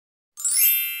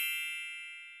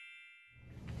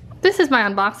This is my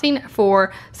unboxing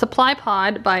for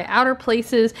SupplyPod by Outer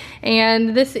Places,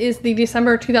 and this is the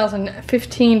December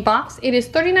 2015 box. It is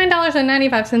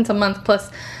 $39.95 a month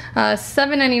plus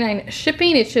 $7.99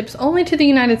 shipping. It ships only to the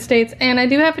United States, and I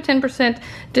do have a 10%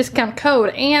 discount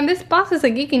code. And this box is a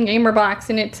Geek and Gamer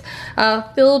box, and it's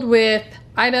filled with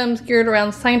items geared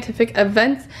around scientific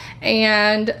events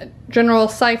and general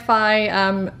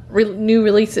sci-fi new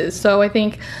releases. So I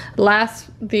think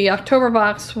the October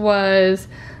box was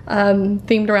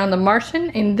themed around The Martian,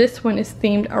 and this one is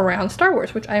themed around Star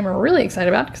Wars, which I'm really excited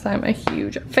about because I'm a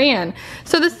huge fan.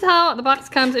 So this is how the box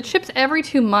comes. It ships every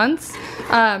 2 months,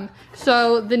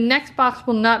 so the next box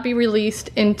will not be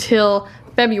released until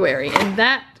February, and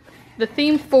the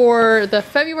theme for the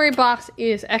February box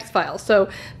is X-Files. So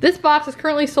this box is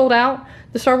currently sold out,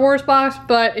 the Star Wars box,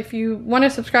 but if you want to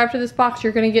subscribe to this box,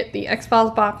 you're going to get the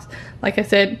X-Files box. Like I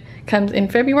said, comes in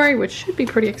February, which should be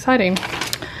pretty exciting.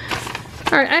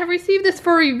 Alright, I have received this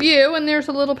for review, and there's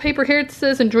a little paper here that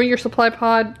says, "Enjoy your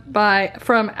SupplyPod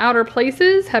from Outer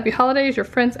Places. Happy holidays, your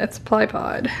friends at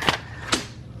SupplyPod."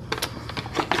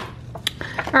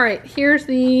 Alright, here's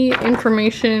the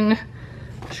information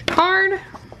card.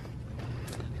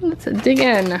 Let's dig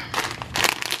in.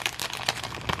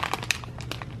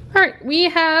 Alright, we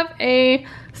have a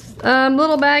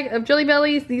little bag of Jelly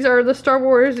Bellies. These are the Star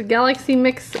Wars Galaxy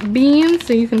Mix beans,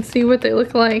 so you can see what they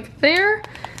look like there.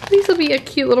 These will be a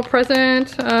cute little present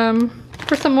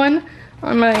for someone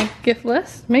on my gift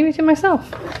list, maybe to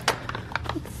myself.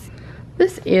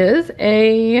 This is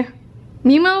a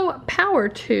Nemo power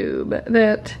tube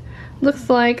that looks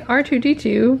like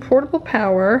R2-D2 portable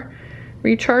power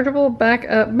rechargeable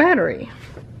backup battery.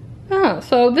 Oh,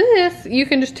 so this, you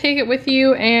can just take it with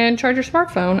you and charge your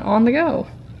smartphone on the go.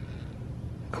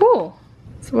 Cool.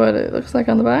 That's what it looks like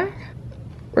on the back.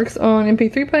 Works on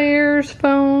MP3 players,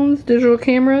 phones, digital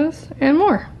cameras, and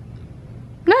more.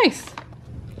 Nice.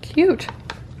 Cute.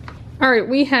 Alright,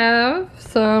 we have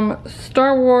some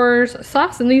Star Wars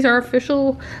socks, and these are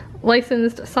official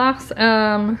licensed socks.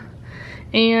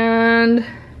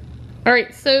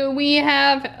 Alright, so we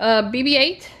have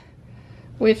BB-8,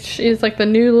 which is like the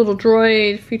new little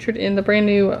droid featured in the brand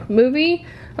new movie.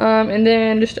 And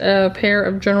then just a pair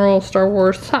of general Star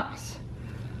Wars socks.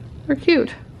 They're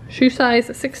cute. Shoe size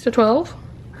 6 to 12.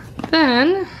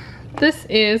 Then, this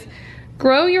is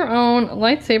Grow Your Own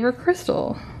Lightsaber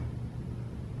Crystal.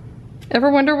 Ever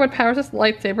wonder what powers this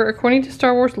lightsaber? According to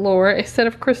Star Wars lore, a set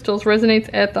of crystals resonates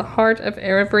at the heart of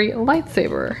every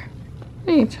lightsaber.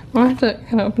 Neat. I'll have to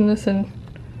kind of open this and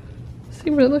see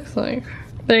what it looks like.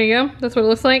 There you go. That's what it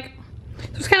looks like. So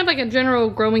it's kind of like a general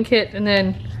growing kit, and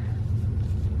then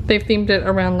they've themed it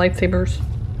around lightsabers.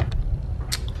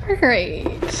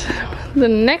 Alright. The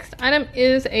next item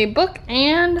is a book,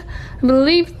 and I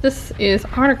believe this is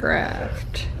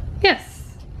autographed.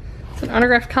 Yes. It's an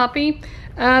autographed copy.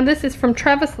 This is from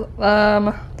Travis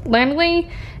Langley,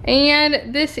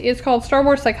 and this is called Star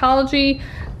Wars Psychology,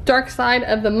 Dark Side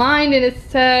of the Mind, and it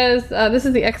says, this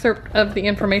is the excerpt of the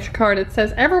information card. It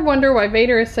says, "Ever wonder why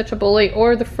Vader is such a bully,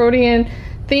 or the Freudian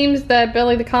themes that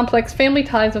belly the complex family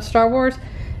ties of Star Wars?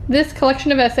 This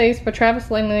collection of essays by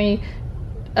Travis Langley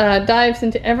dives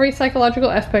into every psychological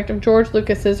aspect of George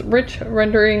Lucas's rich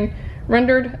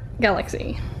rendered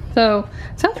galaxy." So,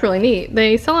 sounds really neat.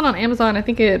 They sell it on Amazon. I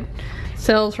think it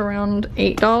sells for around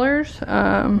 $8.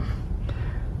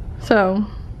 So,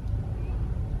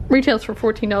 retails for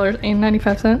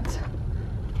 $14.95.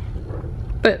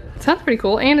 But it sounds pretty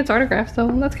cool, and it's autographed, so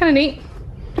that's kind of neat.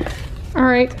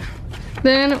 Alright,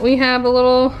 then we have a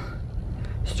little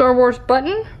Star Wars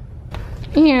button,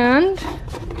 and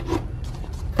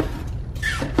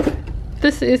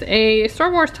this is a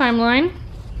Star Wars timeline.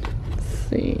 Let's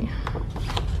see.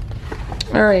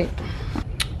 Alright,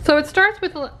 so it starts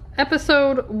with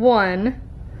episode 1,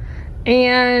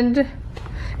 and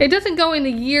it doesn't go in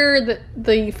the year that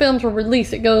the films were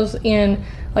released. It goes in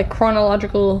like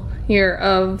chronological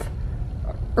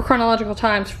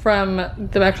times from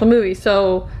the actual movie.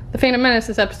 So The Phantom Menace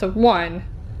is episode 1.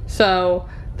 So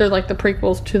they're like the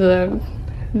prequels to the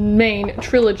main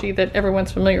trilogy that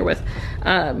everyone's familiar with.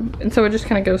 And so it just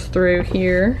kind of goes through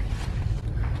here.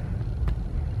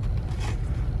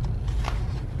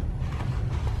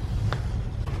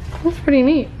 That's pretty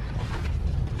neat.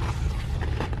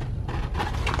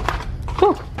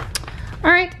 Cool.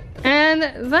 Alright, and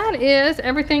that is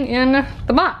everything in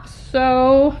the box.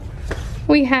 So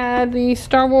we had the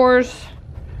Star Wars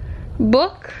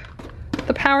book,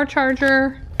 the power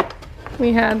charger,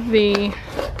 we had the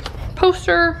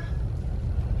poster,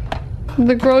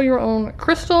 the Grow Your Own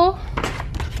Crystal,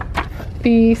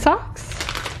 the socks,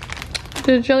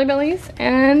 the Jelly Bellies,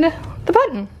 and the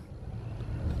button.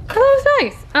 that was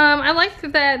nice. I like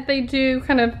that they do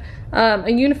kind of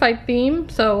a unified theme.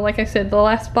 So like I said, the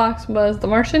last box was The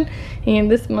Martian, and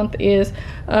this month is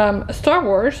Star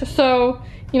Wars. So,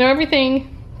 you know,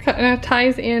 everything kind of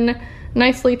ties in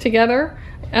nicely together.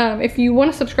 If you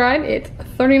want to subscribe, it's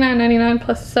 $39.99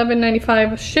 plus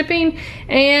 $7.95 shipping.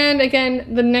 And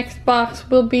again, the next box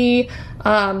will be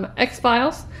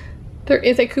X-Files. There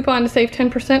is a coupon to save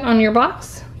 10% on your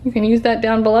box. You can use that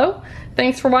down below.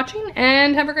 Thanks for watching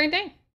and have a great day.